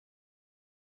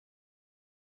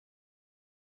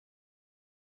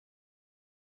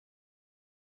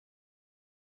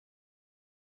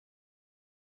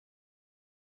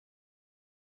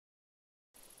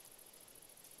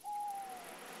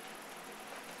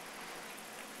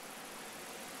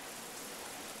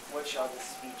What shall the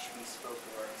speech be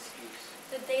spoken or excuse?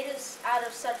 The date is out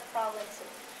of such provinces.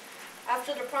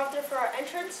 After the prompter for our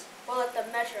entrance, we'll let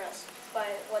them measure us by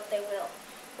what they will.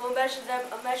 We'll measure them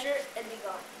a measure and be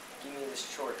gone. Give me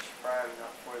this torch, for I am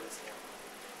not for this now.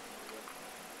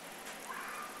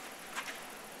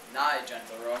 Nay,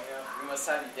 gentle Romeo, we must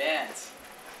have you dance.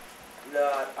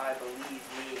 Not, I believe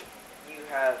me. You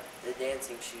have the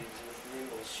dancing shoes with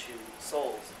nimble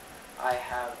soles. I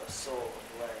have a soul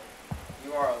of lead.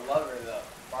 You are a lover, though.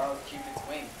 Borrow Cupid's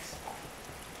wings.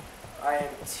 I am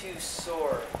too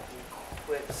sore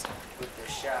equipped with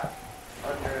the shaft.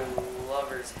 Under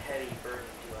lover's heady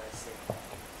burden do I sink.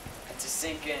 And to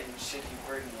sink in should you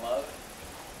burden love?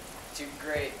 Too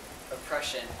great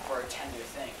oppression for a tender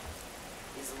thing.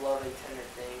 Is love a tender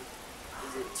thing?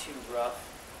 Is it too rough,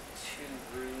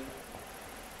 too rude,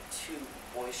 too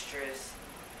boisterous?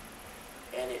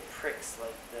 And it pricks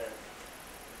like the...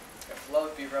 If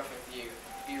love be rough with you,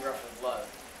 be rough with love.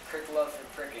 Prick love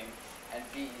for pricking, and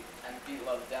beat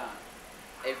love down.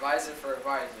 A visor for a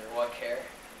visor, what care?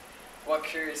 What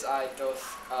curious eye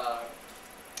doth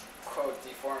quote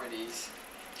deformities?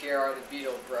 Here are the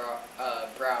beetle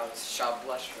brows shall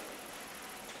blush for me.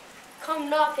 Come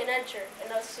knock and enter, and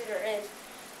no suitor in.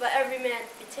 Let every man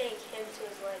betake him to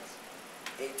his legs.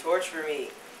 A torch for me,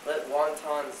 let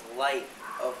wanton's light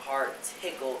of heart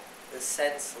tickle the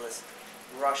senseless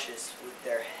rushes with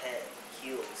their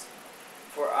heels.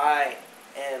 For I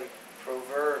am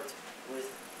proverbed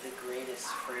with the greatest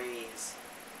phrase.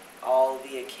 I'll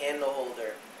be a candle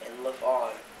holder and look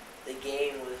on. The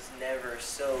game was never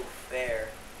so fair,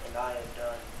 and I am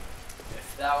done.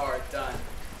 If thou art done,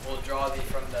 we'll draw thee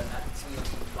from the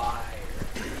mire.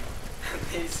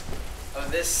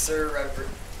 Of this sir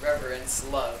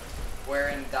reverence love,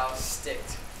 wherein thou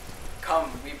sticked.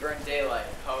 Come, we burn daylight,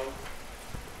 ho.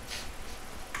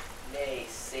 Nay,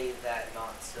 say that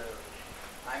not so.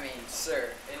 I mean,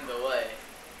 sir, in delay,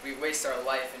 we waste our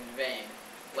life in vain,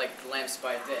 like lamps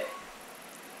by day.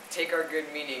 Take our good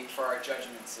meaning for our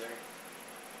judgment, sir.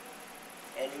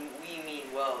 And we mean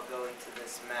well going to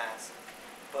this mass,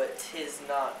 but 'tis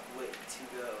not wit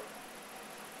to go.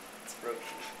 It's broken.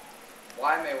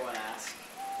 Why, may one ask?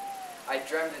 I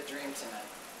dreamed a dream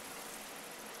tonight.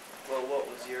 Well, what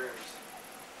was yours?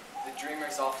 The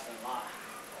dreamers often lie.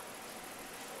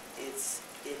 It's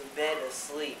in bed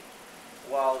asleep,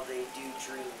 while they do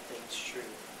dream things true.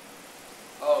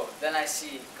 Oh, then I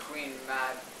see Queen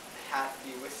Mad hath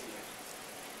be with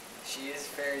you. She is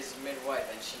fair's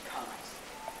midwife, and she comes,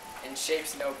 in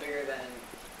shapes no bigger than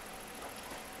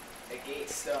a gate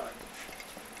stone.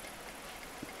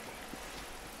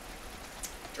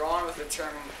 Drawn with the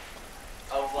term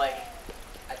of like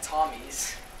a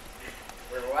Tommy's,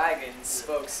 where wagons,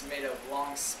 spokes made of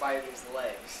long spiders'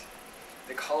 legs,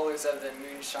 the colors of the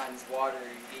moonshine's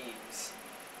watery beams,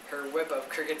 her whip of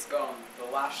cricket's bone, the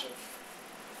lash of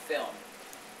film,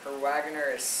 her wagoner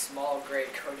a small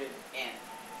gray-coated ant,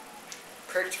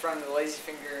 pricked from the lazy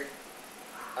finger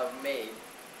of maid,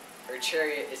 her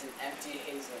chariot is an empty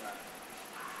hazelnut,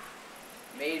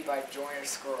 made by joiner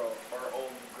squirrel or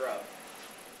old grub.